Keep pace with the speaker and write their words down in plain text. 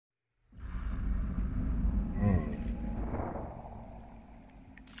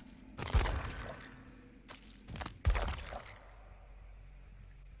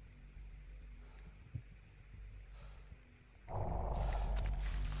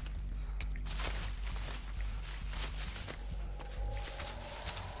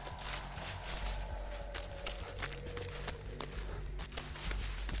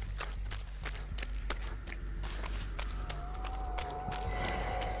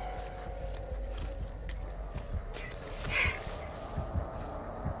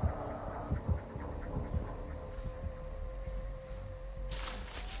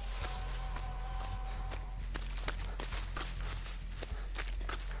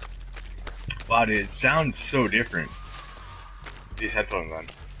Wow, dude, it sounds so different. These headphones on.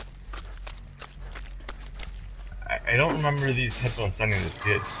 I don't remember these headphones sounding this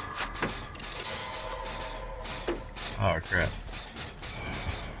good. Oh crap.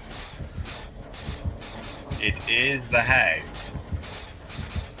 It is the Hag.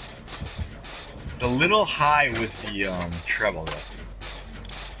 It's a little high with the treble though.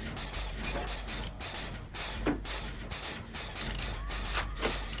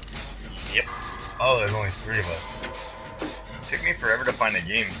 Yep. Oh, there's only 3 of us. Took me forever to find a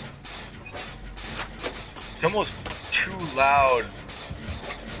game. It's almost too loud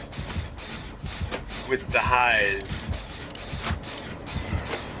with the highs.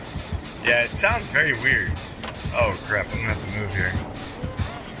 Yeah, it sounds very weird. Oh crap, I'm gonna have to move here.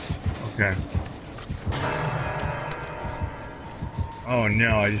 Okay. Oh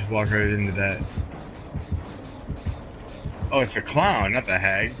no, I just walked right into that. Oh, it's the clown, not the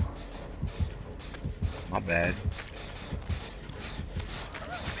Hag. My bad.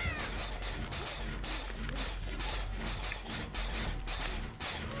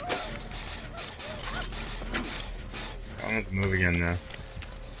 I'm gonna have to move again now.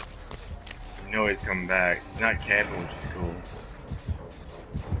 You know he's coming back. He's not camping, which is cool.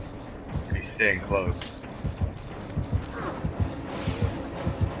 But he's staying close.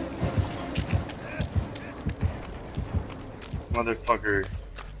 Motherfucker.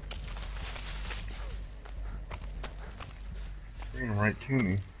 Bringing right to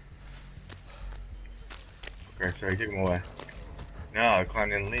me. Okay, so I took him away. No, the clown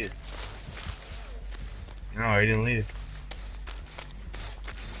didn't leave. No, he didn't leave.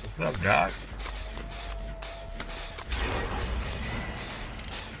 What's up, Doc?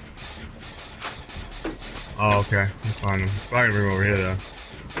 Oh, okay. I'm fine. I'm probably gonna bring him over here, though.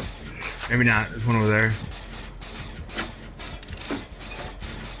 Maybe not. There's one over there.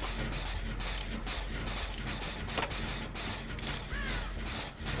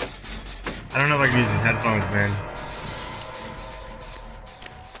 I don't know if I can use these headphones, man.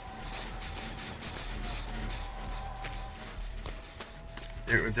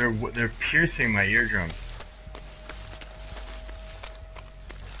 They're piercing my eardrums.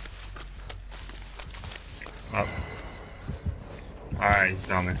 Oh. Alright, he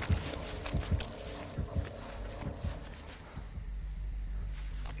saw me.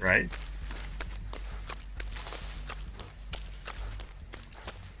 Right?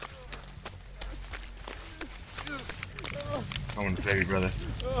 I want to save you, brother.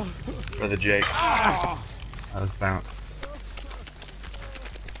 Brother Jake. That was bounce.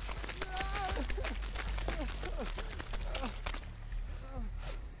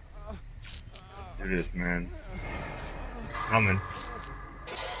 Do this, man. It's coming.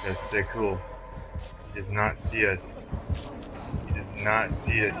 Gotta stay cool. He does not see us. He does not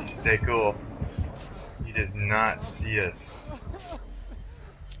see us. You stay cool. He does not see us.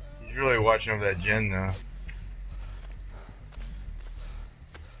 He's really watching over that gen, though.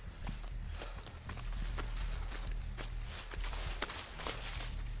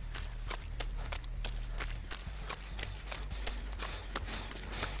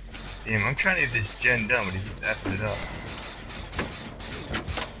 Damn, I'm trying to get this gen done, but he keeps effing it up.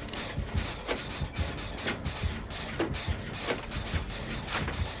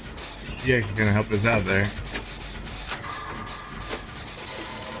 She's actually gonna help us out there.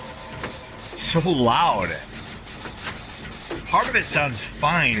 It's so loud. Part of it sounds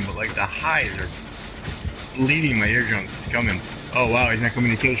fine, but like the highs are bleeding my eardrums. It's coming. Oh wow, he's not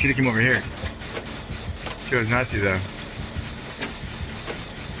coming to kill. Should've come over here. Chose not to though.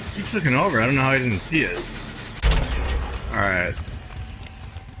 Keeps looking over. I don't know how he didn't see us. Alright.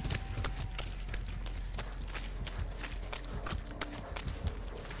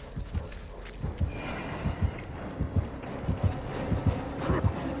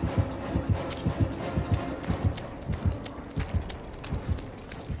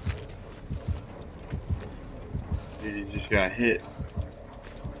 Dude, he just got hit.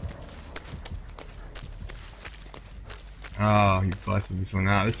 Oh, he busted this one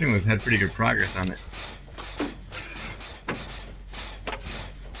out. This thing had pretty good progress on it.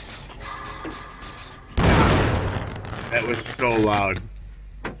 That was so loud.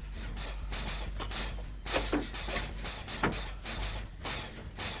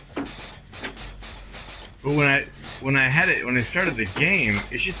 But when I started the game,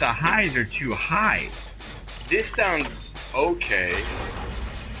 it's just the highs are too high. This sounds okay.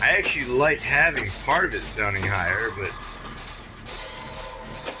 I actually like having part of it sounding higher, but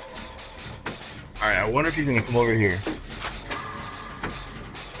alright, I wonder if he's gonna come over here.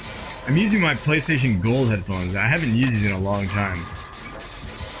 I'm using my PlayStation Gold headphones. I haven't used these in a long time.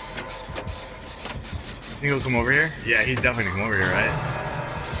 Think he'll come over here? Yeah, he's definitely gonna come over here, right?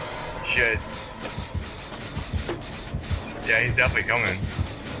 Should. Yeah, he's definitely coming.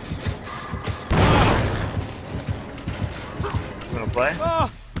 You wanna play?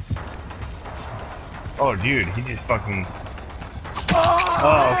 Oh, dude, he just fucking.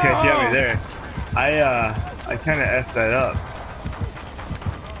 Oh, okay, she got me there. I kind of effed that up.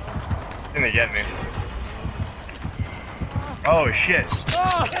 He's gonna get me. Oh shit!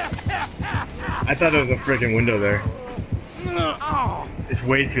 I thought there was a freaking window there. It's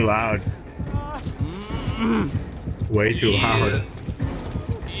way too loud. Way too loud.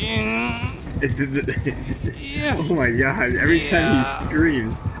 Oh my god! Every time he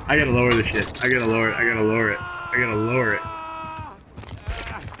screams, I gotta lower the shit. I gotta lower it. I gotta lower it. I gotta lower it.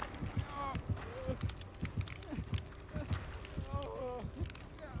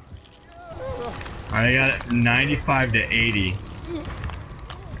 I got it 95 to 80.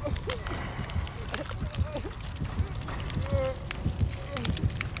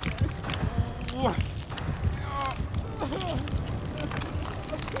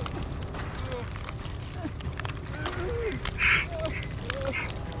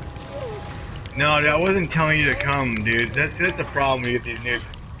 No, I wasn't telling you to come, dude. That's a problem with these nukes.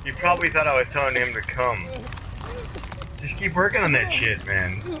 You probably thought I was telling him to come. Just keep working on that shit,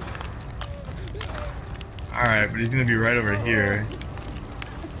 man. Alright, but he's gonna be right over here.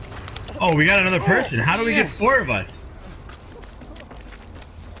 Oh, we got another person. How do we get 4 of us?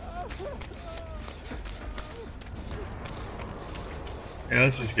 Yeah,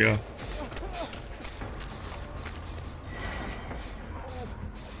 let's just go.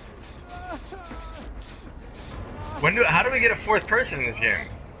 How do we get a 4th person in this game?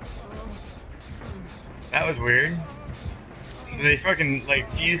 That was weird. So they fucking,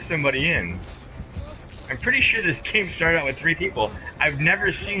 like, fused somebody in. I'm pretty sure this game started out with 3 people. I've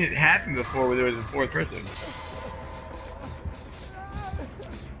never seen it happen before where there was a 4th person.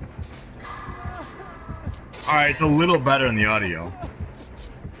 Alright, it's a little better in the audio.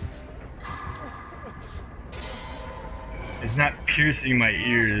 It's not piercing my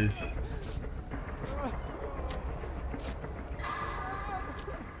ears.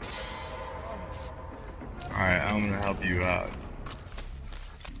 Alright, I'm gonna help you out.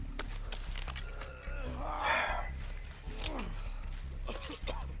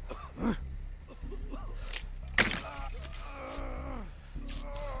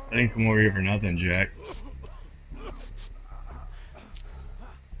 I didn't come over here for nothing, Jack.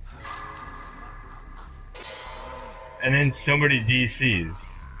 And then somebody DCs.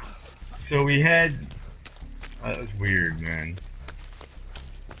 So we had... Oh, that was weird, man.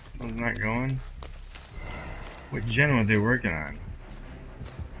 Something's not going? What gen were they working on?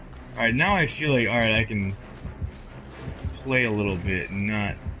 Alright, now I feel like, alright, I can play a little bit and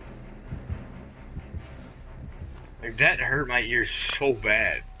not... Like, that hurt my ears so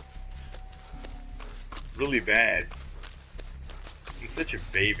bad. Really bad. I'm such a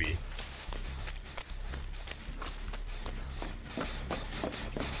baby.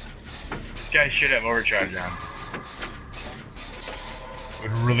 This guy should have overcharge on.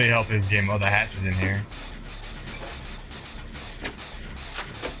 Would really help his game. Oh, the hatch is in here.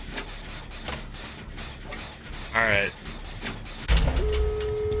 Alright.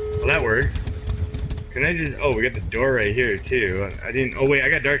 Well, that works. Can I just... Oh, we got the door right here, too. I didn't... Oh, wait, I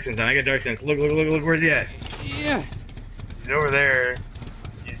got dark sense on. I got dark sense. Look, where's he at? Yeah. He's over there.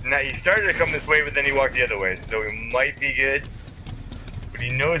 He's not... He started to come this way, but then he walked the other way, so he might be good. But he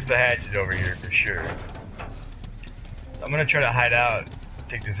knows the hatch is over here, for sure. I'm gonna try to hide out.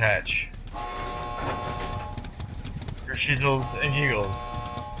 Take this hatch. For shizzles and giggles.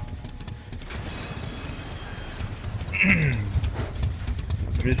 I'm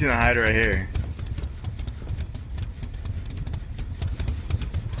just gonna hide right here.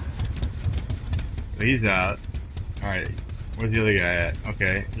 He's out. Alright, where's the other guy at?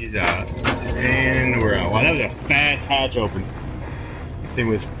 Okay, he's out. And we're out. Wow, that was a fast hatch open. This thing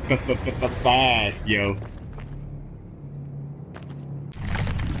was fast, yo.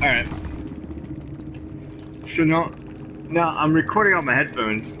 Alright. So now I'm recording on my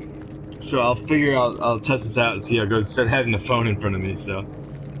headphones. So I'll figure I'll test this out and see how it goes. Instead of having the phone in front of me, so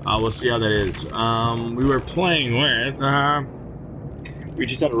we'll see how that is. We were playing with we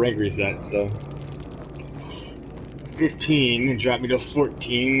just had a rank reset, so 15 dropped me to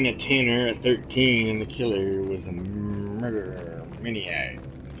 14, a tanner, a 13, and the killer was a murderer maniac.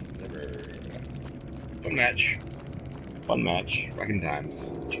 Fun match. Fun match. Rockin'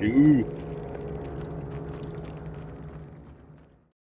 times. 2.